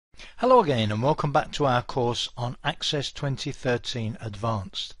Hello again and welcome back to our course on Access 2013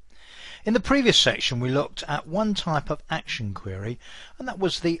 Advanced. In the previous section we looked at one type of action query, and that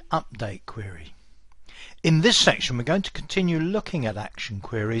was the update query. In this section we're going to continue looking at action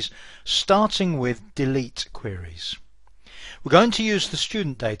queries, starting with delete queries. We're going to use the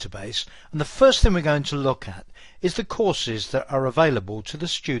student database, and the first thing we're going to look at is the courses that are available to the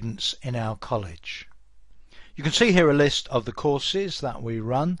students in our college. You can see here a list of the courses that we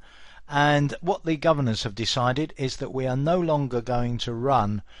run, and what the governors have decided is that we are no longer going to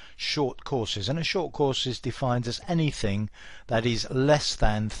run short courses, and a short course is defined as anything that is less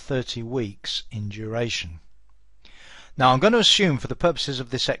than 30 weeks in duration. Now I'm going to assume for the purposes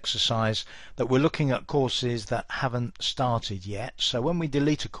of this exercise that we're looking at courses that haven't started yet, so when we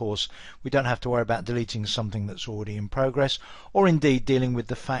delete a course we don't have to worry about deleting something that's already in progress, or indeed dealing with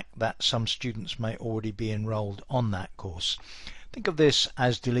the fact that some students may already be enrolled on that course. Think of this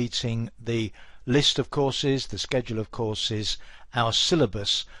as deleting the list of courses, the schedule of courses, our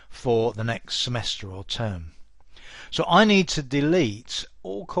syllabus for the next semester or term. So I need to delete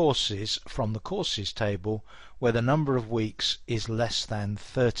all courses from the courses table where the number of weeks is less than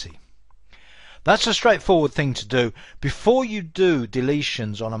 30. That's a straightforward thing to do. Before you do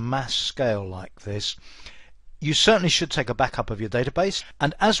deletions on a mass scale like this, you certainly should take a backup of your database,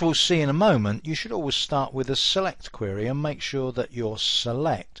 and as we'll see in a moment, you should always start with a select query and make sure that your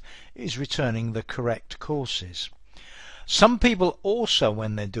select is returning the correct courses. Some people also,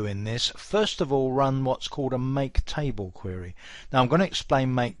 when they're doing this, first of all run what's called a make table query. Now I'm going to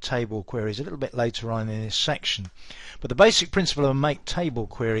explain make table queries a little bit later on in this section, but the basic principle of a make table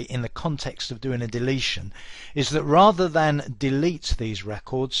query in the context of doing a deletion is that rather than delete these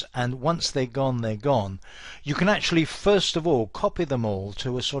records and once they're gone, you can actually first of all copy them all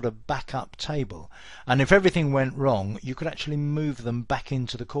to a sort of backup table, and if everything went wrong you could actually move them back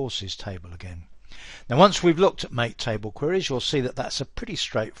into the courses table again. Now once we've looked at make table queries, you'll see that that's a pretty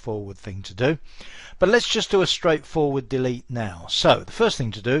straightforward thing to do, but let's just do a straightforward delete now. So the first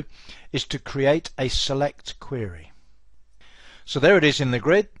thing to do is to create a select query. So there it is in the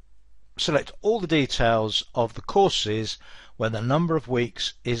grid. Select all the details of the courses where the number of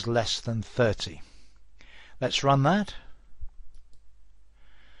weeks is less than 30. Let's run that,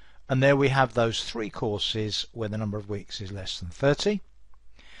 and there we have those three courses where the number of weeks is less than 30.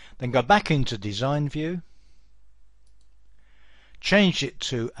 Then go back into Design View, change it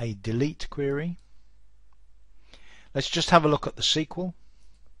to a delete query. Let's just have a look at the sequel.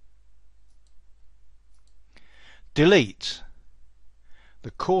 Delete the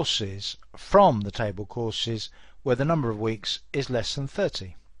courses from the table courses where the number of weeks is less than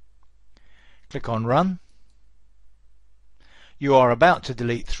 30. Click on Run. You are about to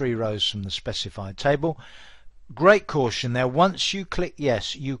delete 3 rows from the specified table. Great caution there, once you click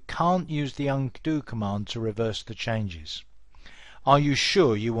yes, you can't use the undo command to reverse the changes. Are you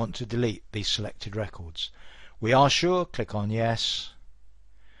sure you want to delete these selected records? We are sure. Click on yes,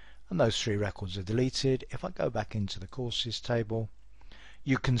 and those 3 records are deleted. If I go back into the courses table,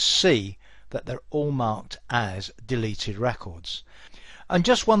 you can see that they're all marked as deleted records. And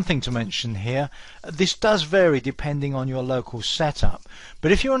just one thing to mention here, this does vary depending on your local setup,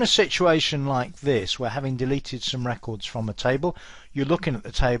 but if you're in a situation like this where having deleted some records from a table, you're looking at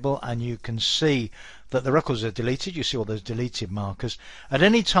the table and you can see that the records are deleted, you see all those deleted markers, at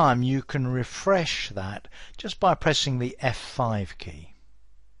any time you can refresh that just by pressing the F5 key.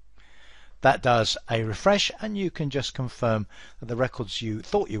 That does a refresh and you can just confirm that the records you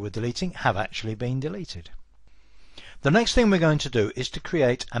thought you were deleting have actually been deleted. The next thing we're going to do is to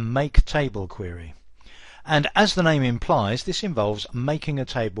create a make table query, and as the name implies, this involves making a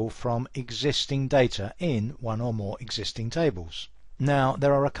table from existing data in one or more existing tables. Now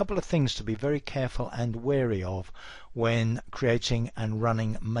there are a couple of things to be very careful and wary of when creating and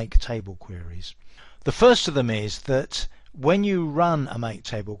running make table queries. The first of them is that when you run a make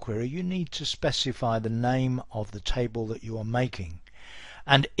table query you need to specify the name of the table that you are making,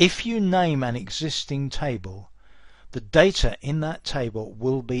 and if you name an existing table, the data in that table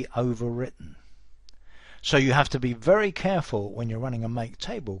will be overwritten. So you have to be very careful when you're running a make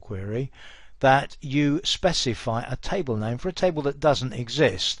table query that you specify a table name for a table that doesn't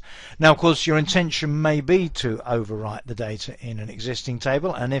exist. Now of course your intention may be to overwrite the data in an existing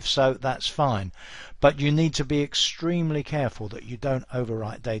table, and if so that's fine, but you need to be extremely careful that you don't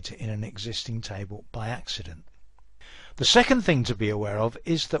overwrite data in an existing table by accident. The second thing to be aware of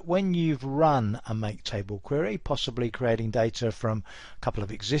is that when you've run a make table query, possibly creating data from a couple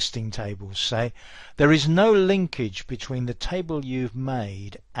of existing tables say, there is no linkage between the table you've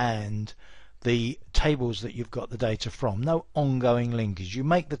made and the tables that you've got the data from. No ongoing linkage. You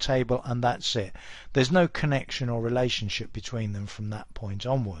make the table and that's it. There's no connection or relationship between them from that point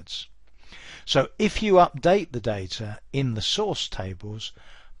onwards. So if you update the data in the source tables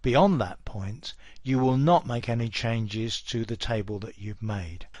beyond that point, you will not make any changes to the table that you've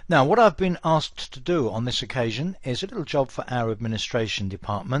made. Now, what I've been asked to do on this occasion is a little job for our administration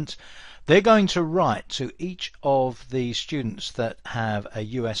department. They're going to write to each of the students that have a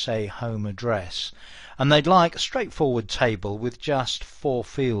USA home address, and they'd like a straightforward table with just 4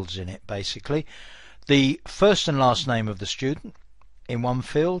 fields in it, basically. The first and last name of the student in one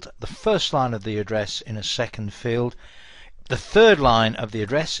field, the first line of the address in a second field, the third line of the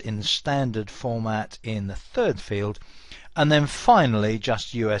address in the standard format in the third field, and then finally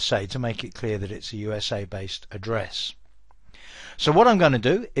just USA to make it clear that it's a USA based address. So what I'm going to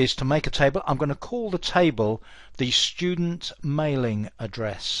do is to make a table. I'm going to call the table the student mailing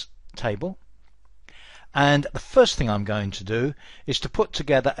address table, and the first thing I'm going to do is to put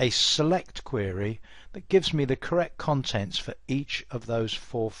together a select query that gives me the correct contents for each of those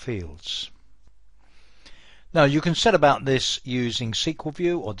 4 fields. Now you can set about this using SQL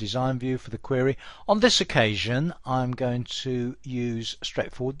View or Design View for the query. On this occasion I'm going to use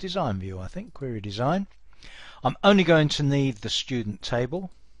straightforward Design View, I think, Query Design. I'm only going to need the student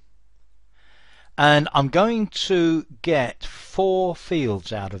table, and I'm going to get 4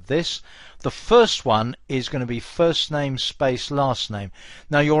 fields out of this. The first one is going to be first name space last name.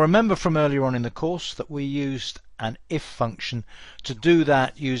 Now you'll remember from earlier on in the course that we used an if function to do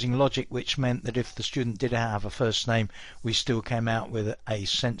that using logic, which meant that if the student did have a first name, we still came out with a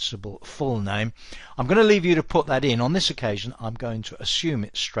sensible full name. I'm going to leave you to put that in. On this occasion I'm going to assume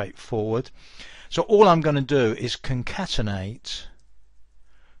it's straightforward. So all I'm going to do is concatenate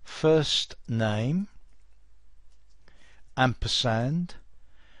first name ampersand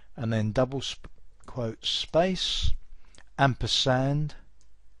and then double quote space ampersand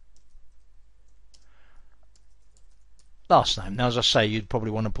last name. Now, as I say, you'd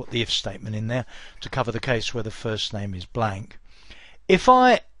probably want to put the if statement in there to cover the case where the first name is blank. If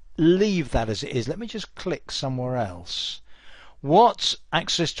I leave that as it is, let me just click somewhere else. What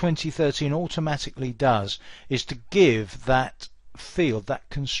Access 2013 automatically does is to give that field, that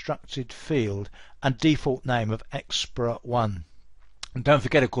constructed field, a default name of Expra1. And don't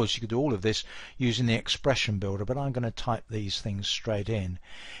forget, of course, you can do all of this using the expression builder, but I'm going to type these things straight in.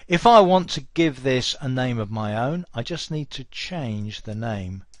 If I want to give this a name of my own, I just need to change the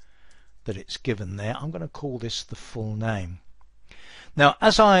name that it's given there. I'm going to call this the full name. Now,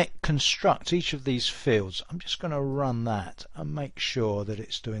 as I construct each of these fields, I'm just going to run that and make sure that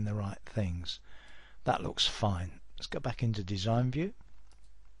it's doing the right things. That looks fine. Let's go back into Design View.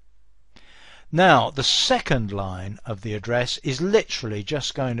 Now, the second line of the address is literally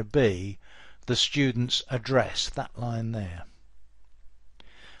just going to be the student's address, that line there.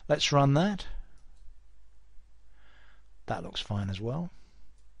 Let's run that. That looks fine as well.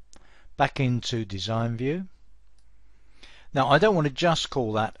 Back into Design View. Now, I don't want to just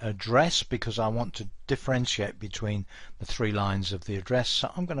call that address because I want to differentiate between the 3 lines of the address,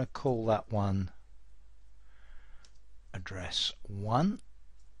 so I'm going to call that one address 1.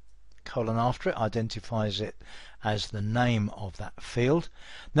 Colon after it identifies it as the name of that field.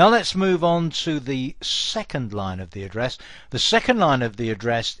 Now let's move on to the second line of the address. The second line of the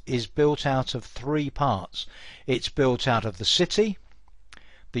address is built out of 3 parts. It's built out of the city,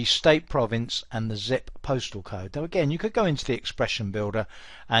 the state, province, and the zip postal code. Now again, you could go into the expression builder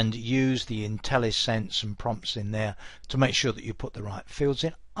and use the IntelliSense and prompts in there to make sure that you put the right fields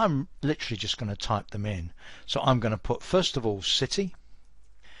in. I'm literally just going to type them in. So I'm going to put, first of all, city.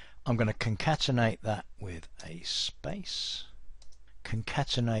 I'm going to concatenate that with a space.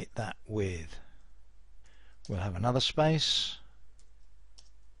 Concatenate that with, we'll have another space.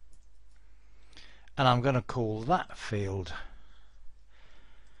 And I'm going to call that field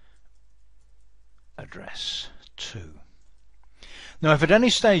address 2. Now, if at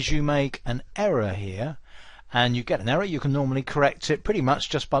any stage you make an error here, and you get an error, you can normally correct it pretty much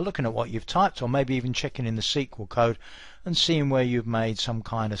just by looking at what you've typed, or maybe even checking in the SQL code and seeing where you've made some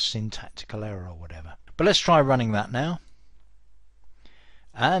kind of syntactical error or whatever. But let's try running that now.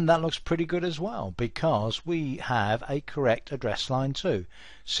 And that looks pretty good as well, because we have a correct address line too.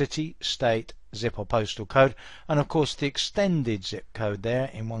 City, state, zip or postal code, and of course the extended zip code there.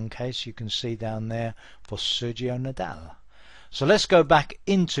 In one case you can see down there for Sergio Nadal. So let's go back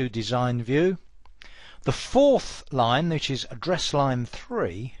into Design View. The 4th line, which is address line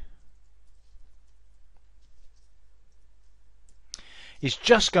 3, is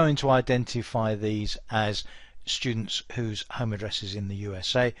just going to identify these as students whose home address is in the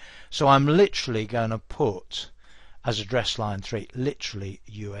USA. So I'm literally going to put as address line 3, literally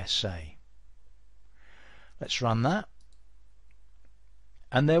USA. Let's run that.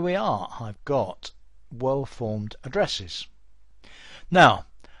 And there we are. I've got well-formed addresses. Now,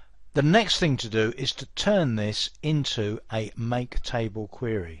 the next thing to do is to turn this into a make table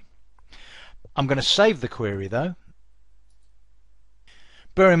query. I'm going to save the query though.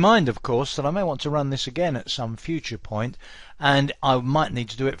 Bear in mind, of course, that I may want to run this again at some future point, and I might need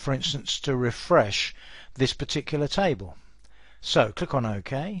to do it, for instance, to refresh this particular table. So click on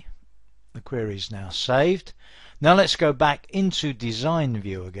OK. The query is now saved. Now let's go back into Design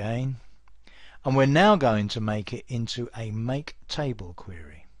View again, and we're now going to make it into a make table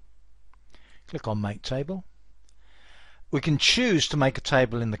query. Click on Make Table. We can choose to make a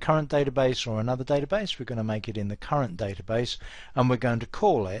table in the current database or another database. We're going to make it in the current database, and we're going to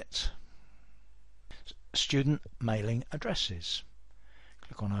call it Student Mailing Addresses.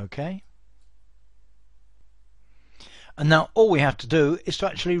 Click on OK. And now all we have to do is to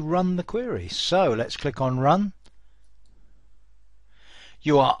actually run the query. So let's click on Run.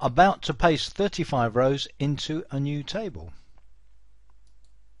 You are about to paste 35 rows into a new table.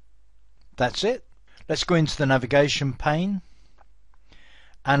 That's it. Let's go into the navigation pane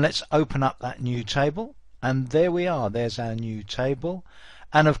and let's open up that new table, and there we are. There's our new table,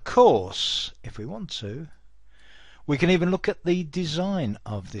 and of course, if we want to, we can even look at the design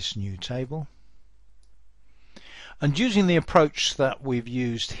of this new table. And using the approach that we've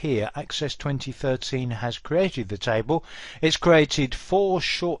used here, Access 2013 has created the table. It's created 4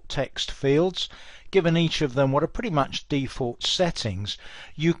 short text fields, given each of them what are pretty much default settings.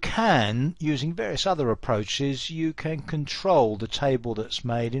 You can, using various other approaches, you can control the table that's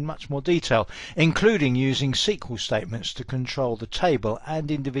made in much more detail, including using SQL statements to control the table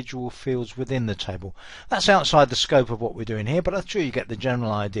and individual fields within the table. That's outside the scope of what we're doing here, but I'm sure you get the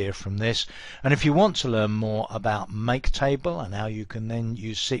general idea from this. And if you want to learn more about Make Table and how you can then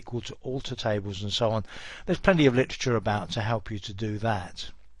use SQL to alter tables and so on, there's plenty of literature about to help you to do that.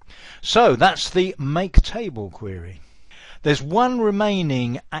 So that's the make table query. There's one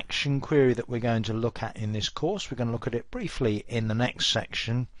remaining action query that we're going to look at in this course. We're going to look at it briefly in the next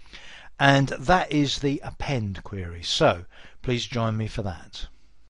section, and that is the append query. So please join me for that.